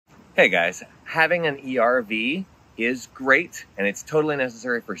Hey guys, having an ERV is great and it's totally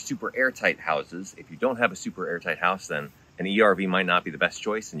necessary for super airtight houses. If you don't have a super airtight house, then an ERV might not be the best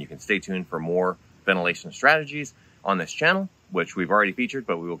choice, and you can stay tuned for more ventilation strategies on this channel, which we've already featured,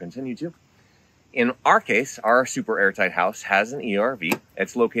 but we will continue to. In our case, our super airtight house has an ERV.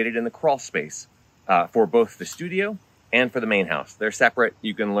 It's located in the crawl space for both the studio and for the main house. They're separate.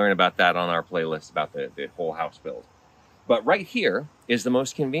 You can learn about that on our playlist about the whole house build. But right here is the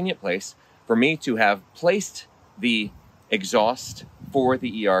most convenient place for me to have placed the exhaust for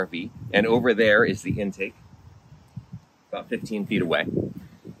the ERV, and over there is the intake, about 15 feet away.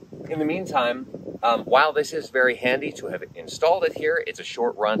 In the meantime, while this is very handy to have installed it here, it's a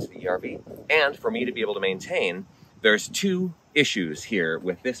short run to the ERV, and for me to be able to maintain, there's two issues here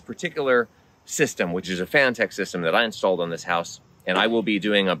with this particular system, which is a Fantech system that I installed on this house. And I will be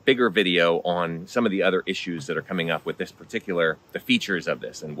doing a bigger video on some of the other issues that are coming up with this particular, the features of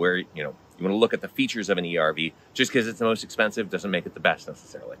this, and where, you want to look at the features of an ERV. Just because it's the most expensive doesn't make it the best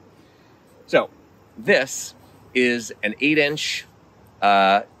necessarily. So this is an 8-inch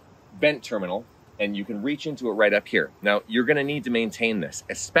vent terminal, and you can reach into it right up here. Now you're going to need to maintain this,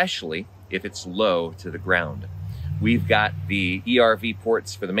 especially if it's low to the ground. We've got the ERV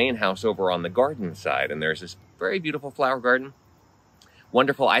ports for the main house over on the garden side, and there's this very beautiful flower garden.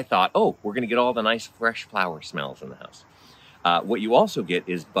 Wonderful. I thought, oh, we're going to get all the nice fresh flower smells in the house. What you also get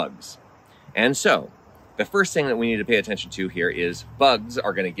is bugs. And so the first thing that we need to pay attention to here is bugs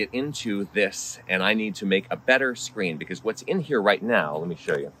are going to get into this, and I need to make a better screen, because what's in here right now, let me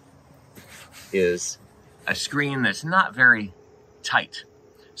show you, is a screen that's not very tight.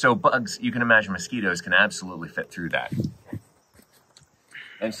 So bugs, you can imagine mosquitoes can absolutely fit through that.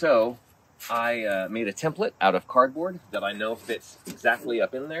 And so I made a template out of cardboard that I know fits exactly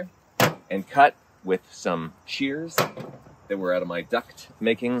up in there, and cut with some shears that were out of my duct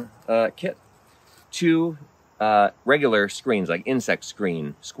making kit, two regular screens, like insect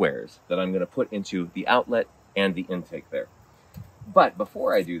screen squares, that I'm going to put into the outlet and the intake there. But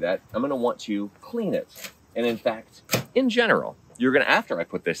before I do that, I'm going to want to clean it. And in fact, in general, you're going to, after I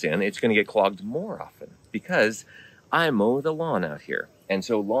put this in, it's going to get clogged more often because I mow the lawn out here. And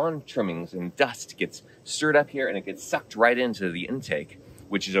so lawn trimmings and dust gets stirred up here, and it gets sucked right into the intake,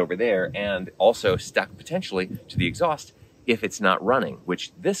 which is over there, and also stuck potentially to the exhaust if it's not running,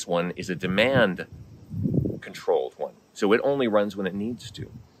 which this one is a demand controlled one. So it only runs when it needs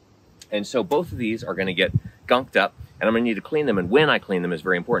to. And so both of these are going to get gunked up, and I'm going to need to clean them. And when I clean them is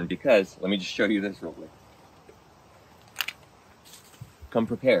very important, because let me just show you this real quick. Come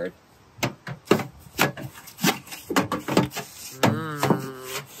prepared.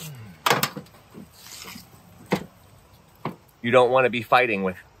 You don't want to be fighting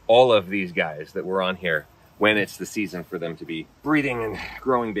with all of these guys that were on here when it's the season for them to be breeding and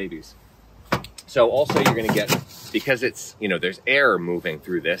growing babies. So also you're going to get, because it's, there's air moving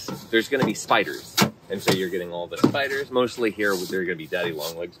through this, there's going to be spiders. And so you're getting all the spiders. Mostly here, they're going to be daddy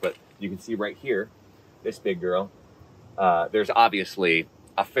long legs, but you can see right here, this big girl, there's obviously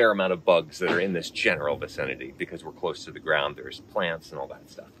a fair amount of bugs that are in this general vicinity because we're close to the ground. There's plants and all that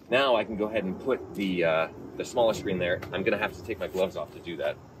stuff. Now I can go ahead and put the smaller screen there. I'm going to have to take my gloves off to do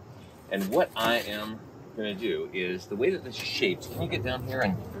that. And what I am going to do is, the way that this is shaped, can you get down here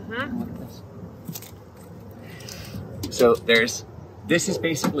and look at this? So this is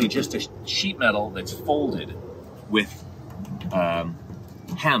basically just a sheet metal that's folded with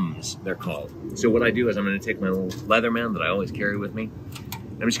hems, they're called. So what I do is I'm going to take my little Leatherman that I always carry with me.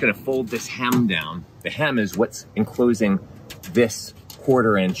 I'm just going to fold this hem down. The hem is what's enclosing this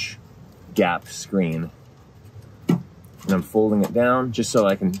 1/4-inch gap screen. And I'm folding it down just so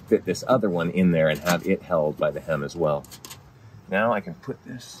I can fit this other one in there and have it held by the hem as well. Now I can put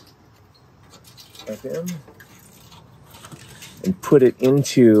this back in and put it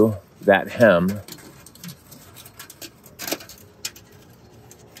into that hem.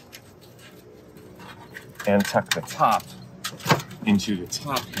 And tuck the top into the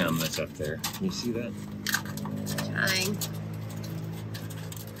top hem that's up there. Can you see that? Trying.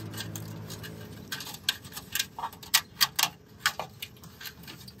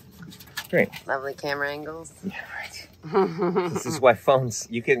 Great. Lovely camera angles. Yeah, right. This is why phones,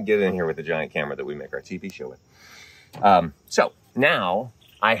 you can get in here with the giant camera that we make our TV show with. So now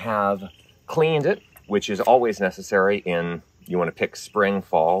I have cleaned it, which is always necessary in, you want to pick spring,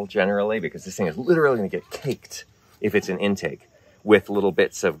 fall generally, because this thing is literally going to get caked if it's an intake with little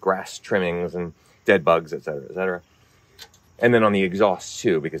bits of grass trimmings and dead bugs, etc., etc. And then on the exhaust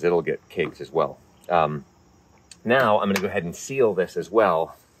too, because it'll get caked as well. Now I'm going to go ahead and seal this as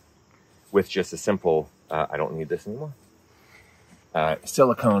well with just a simple, I don't need this anymore.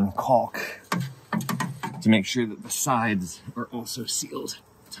 silicone caulk to make sure that the sides are also sealed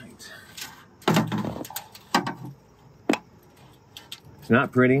tight. It's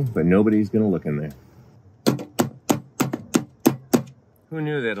not pretty, but nobody's gonna look in there. Who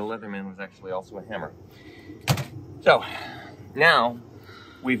knew that a Leatherman was actually also a hammer? So now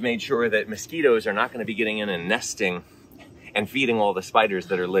we've made sure that mosquitoes are not gonna be getting in and nesting and feeding all the spiders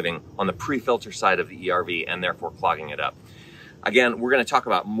that are living on the pre-filter side of the ERV and therefore clogging it up. Again, we're going to talk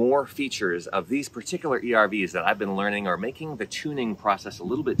about more features of these particular ERVs that I've been learning are making the tuning process a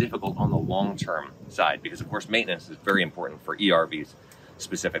little bit difficult on the long-term side, because of course maintenance is very important for ERVs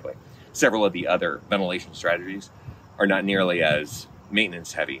specifically. Several of the other ventilation strategies are not nearly as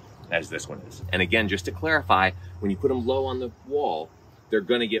maintenance heavy as this one is. And again, just to clarify, when you put them low on the wall, they're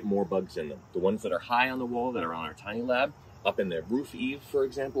going to get more bugs in them. The ones that are high on the wall that are on our tiny lab, up in the roof eave, for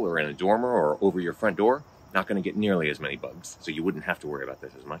example, or in a dormer or over your front door, not going to get nearly as many bugs. So you wouldn't have to worry about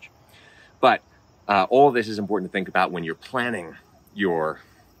this as much. But all of this is important to think about when you're planning your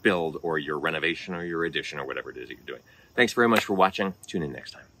build or your renovation or your addition or whatever it is that you're doing. Thanks very much for watching. Tune in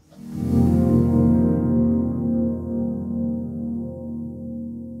next time.